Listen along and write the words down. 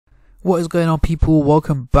What is going on, people?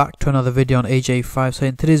 Welcome back to another video on AJ5. So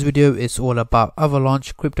in today's video it's all about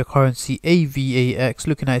Avalanche cryptocurrency AVAX,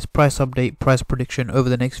 looking at its price update, price prediction over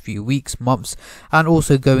the next few weeks, months, and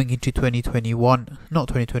also going into 2021, not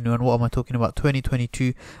 2021, what am I talking about,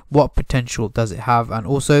 2022, what potential does it have? And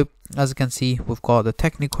also, as you can see, we've got the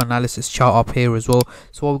technical analysis chart up here as well.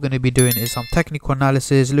 So what we're going to be doing is some technical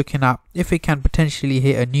analysis, looking at if it can potentially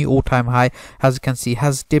hit a new all-time high. As you can see, it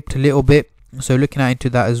has dipped a little bit, so looking at into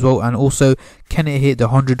that as well, and also can it hit the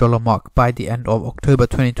 $100 mark by the end of October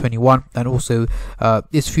 2021, and also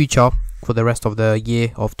its future for the rest of the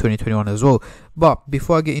year of 2021 as well. But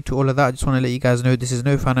before I get into all of that, I just want to let you guys know this is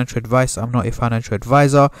no financial advice. I'm not a financial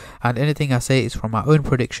advisor, and anything I say is from my own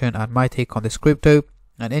prediction and my take on this crypto.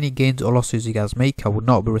 And any gains or losses you guys make, I would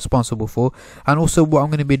not be responsible for. And also, what I'm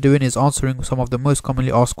going to be doing is answering some of the most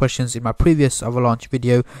commonly asked questions in my previous Avalanche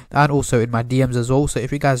video, and also in my DMs as well. So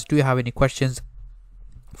if you guys do have any questions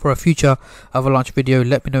for a future Avalanche video,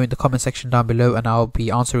 let me know in the comment section down below, and I'll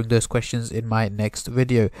be answering those questions in my next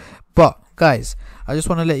video. But guys, I just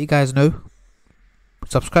want to let you guys know,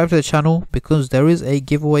 subscribe to the channel because there is a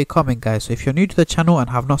giveaway coming, guys. So if you're new to the channel and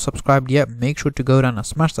have not subscribed yet, make sure to go down and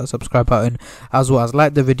smash that subscribe button, as well as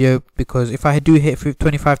like the video, because if I do hit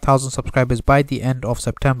 25,000 subscribers by the end of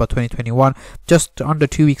September 2021, just under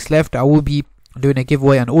 2 weeks left, I will be doing a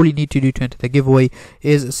giveaway, and all you need to do to enter the giveaway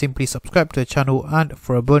is simply subscribe to the channel, and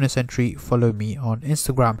for a bonus entry, follow me on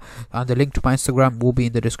Instagram, and the link to my Instagram will be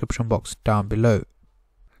in the description box down below.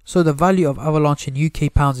 So the value of Avalanche in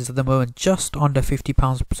UK pounds is at the moment just under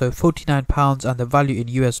 £50, so £49, and the value in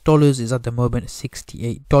US dollars is at the moment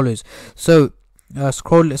 $68. So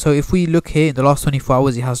so if we look here in the last 24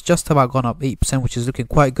 hours, it has just about gone up 8%, which is looking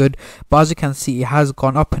quite good. But as you can see, it has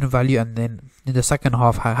gone up in value, and then in the second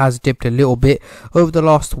half has dipped a little bit. Over the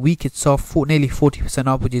last week itself, nearly 40%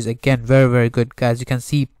 up, which is again very good, guys. You can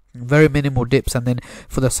see very minimal dips, and then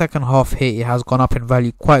for the second half here, it has gone up in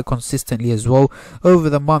value quite consistently as well. Over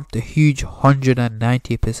the month, a huge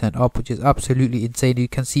 190% up, which is absolutely insane. You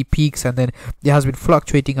can see peaks, and then it has been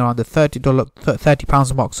fluctuating around the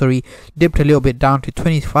 £30 mark, sorry, dipped a little bit down to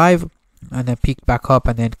 25, and then peaked back up,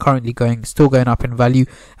 and then currently still going up in value,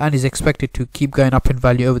 and is expected to keep going up in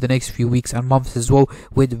value over the next few weeks and months as well,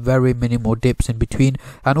 with very minimal dips in between.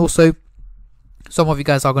 And also, some of you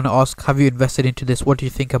guys are going to ask, have you invested into this? What do you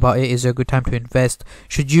think about it? Is it a good time to invest?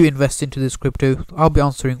 Should you invest into this crypto? I'll be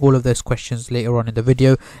answering all of those questions later on in the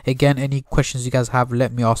video. Again, any questions you guys have,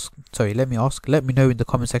 let me know in the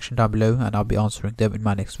comment section down below, and I'll be answering them in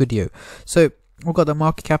my next video. So we've got the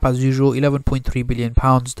market cap as usual, £11.3 billion,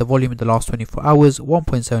 the volume in the last 24 hours,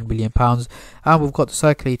 £1.7 billion, and we've got the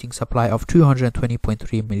circulating supply of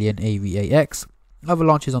 220.3 million AVAX.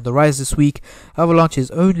 Avalanche is on the rise this week. Avalanche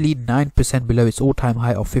is only 9% below its all-time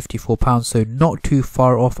high of £54, so not too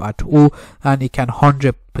far off at all, and it can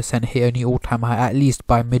 100% hit a new all-time high at least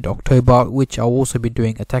by mid-October, which I'll also be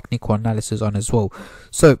doing a technical analysis on as well.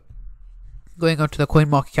 So going on to the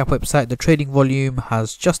CoinMarketCap website, the trading volume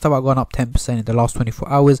has just about gone up 10% in the last 24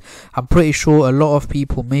 hours. I'm pretty sure a lot of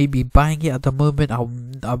people may be buying it at the moment,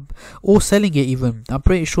 or selling it even. I'm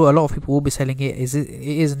pretty sure a lot of people will be selling it. It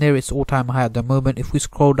is near its all-time high at the moment. If we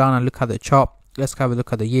scroll down and look at the chart, let's have a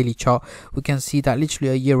look at the yearly chart. We can see that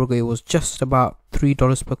literally a year ago it was just about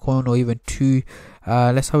 $3 per coin, or even $2.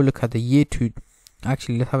 Let's have a look at the year to,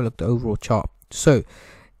 actually let's have a look at the overall chart. So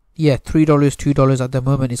yeah, $3, $2 at the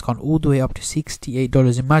moment. It's gone all the way up to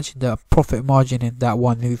 $68. Imagine the profit margin in that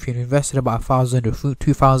one. If you invested about $1,000 or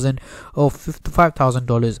 $2,000 or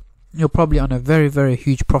 $5,000, you're probably on a very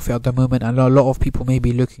huge profit at the moment, and a lot of people may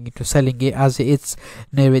be looking into selling it as it's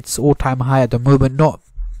near its all-time high at the moment.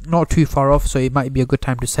 Not too far off, so it might be a good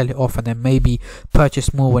time to sell it off, and then maybe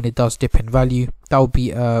purchase more when it does dip in value. That would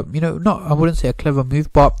be I wouldn't say a clever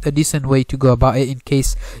move, but a decent way to go about it in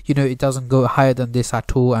case it doesn't go higher than this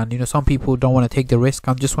at all. And some people don't want to take the risk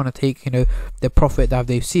and just want to take the profit that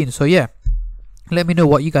they've seen. So yeah, let me know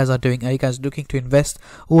what you guys are doing. Are you guys looking to invest,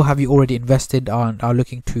 or have you already invested and are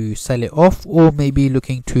looking to sell it off, or maybe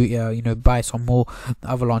looking to buy some more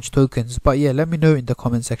Avalanche tokens? But yeah, let me know in the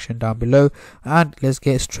comment section down below, and let's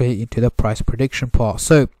get straight into the price prediction part.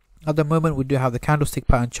 So at the moment we do have the candlestick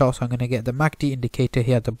pattern chart, so I'm going to get the MACD indicator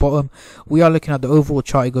here at the bottom. We are looking at the overall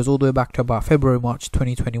chart. It goes all the way back to about March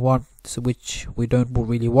 2021, so which we don't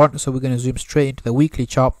really want. So we're going to zoom straight into the weekly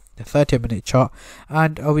chart, the 30-minute chart,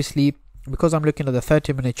 and obviously, because I'm looking at the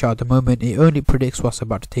 30-minute chart at the moment, it only predicts what's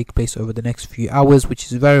about to take place over the next few hours, which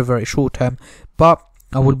is very short term. But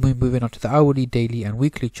I will be moving on to the hourly, daily and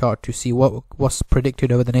weekly chart to see what's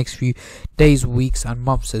predicted over the next few days, weeks and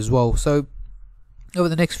months as well. So Over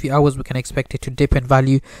the next few hours, we can expect it to dip in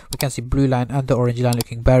value. We can see blue line and the orange line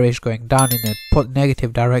looking bearish, going down in a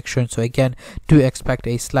negative direction. So again, do expect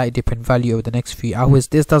a slight dip in value over the next few hours.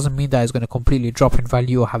 This doesn't mean that it's going to completely drop in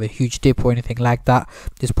value or have a huge dip or anything like that.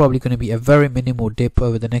 There's probably going to be a very minimal dip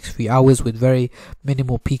over the next few hours with very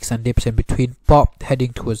minimal peaks and dips in between, but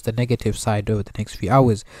heading towards the negative side over the next few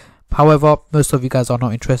hours. However, most of you guys are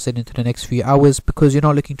not interested into the next few hours because you're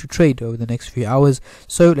not looking to trade over the next few hours.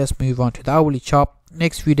 So let's move on to the hourly chart.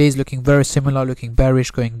 Next few days looking very similar, looking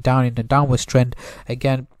bearish, going down in a downwards trend.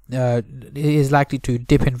 Again, it is likely to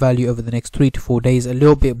dip in value over the next 3 to 4 days, a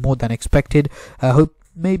little bit more than expected. I hope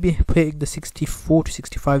maybe hitting the $64 to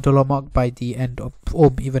 $65 mark by the end of,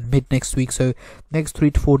 or even mid next week. So next 3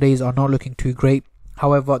 to 4 days are not looking too great.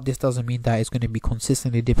 However, this doesn't mean that it's going to be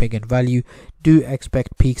consistently dipping in value. Do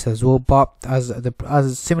expect peaks as well, but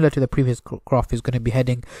as similar to the previous graph, is going to be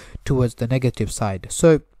heading towards the negative side.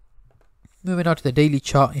 So moving on to the daily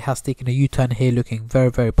chart, it has taken a U-turn here, looking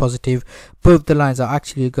very positive. Both the lines are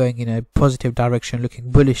actually going in a positive direction, looking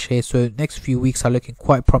bullish here. So next few weeks are looking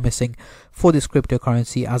quite promising for this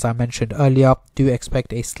cryptocurrency. As I mentioned earlier, do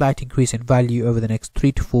expect a slight increase in value over the next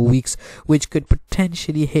 3 to 4 weeks, which could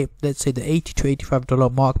potentially hit, let's say, the $80 to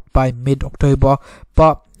 $85 mark by mid-October.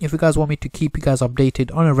 But if you guys want me to keep you guys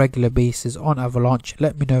updated on a regular basis on Avalanche,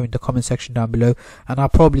 let me know in the comment section down below, and I'll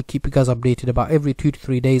probably keep you guys updated about every 2 to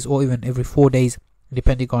 3 days or even every 4 days,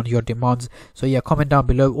 depending on your demands. So yeah, comment down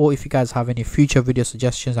below, or if you guys have any future video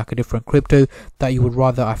suggestions like a different crypto that you would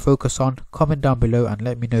rather I focus on, comment down below and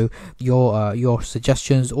let me know your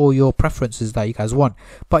suggestions or your preferences that you guys want.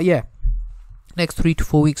 But yeah, next 3 to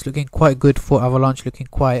 4 weeks looking quite good for Avalanche, looking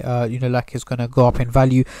quite like it's gonna go up in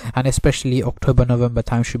value, and especially October November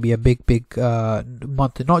time should be a big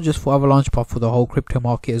month, not just for Avalanche but for the whole crypto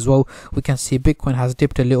market as well. We can see Bitcoin has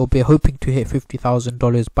dipped a little bit, hoping to hit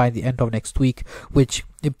 $50,000 by the end of next week, which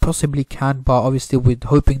it possibly can, but obviously with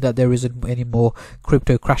hoping that there isn't any more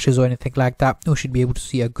crypto crashes or anything like that, we should be able to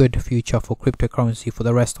see a good future for cryptocurrency for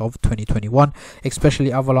the rest of 2021.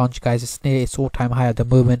 Especially Avalanche, guys, it's near its all-time high at the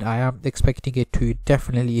moment. I am expecting it to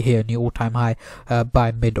definitely hit a new all-time high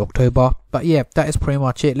by mid-October. But yeah, that is pretty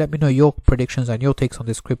much it. Let me know your predictions and your takes on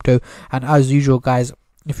this crypto, and as usual guys,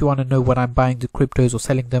 if you want to know when I'm buying the cryptos or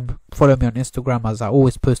selling them, follow me on Instagram, as I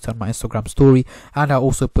always post on my Instagram story, and I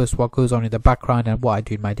also post what goes on in the background and what I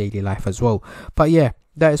do in my daily life as well. But yeah,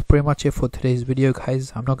 that is pretty much it for today's video,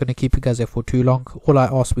 guys. I'm not going to keep you guys there for too long. All I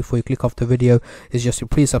ask before you click off the video is just to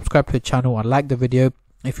please subscribe to the channel and like the video.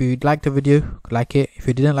 If you liked the video, like it. If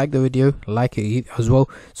you didn't like the video, like it as well.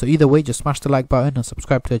 So either way, just smash the like button and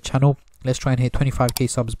subscribe to the channel. Let's try and hit 25k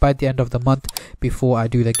subs by the end of the month before I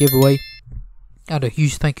do the giveaway. And a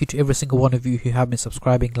huge thank you to every single one of you who have been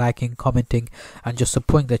subscribing, liking, commenting, and just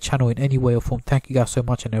supporting the channel in any way or form. Thank you guys so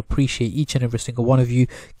much, and I appreciate each and every single one of you.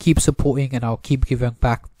 Keep supporting and I'll keep giving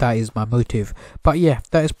back. That is my motive. But yeah,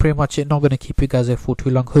 that is pretty much it. Not going to keep you guys there for too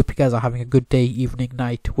long. Hope you guys are having a good day, evening,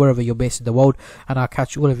 night, wherever you're based in the world, and I'll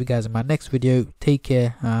catch all of you guys in my next video. Take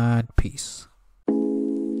care and peace.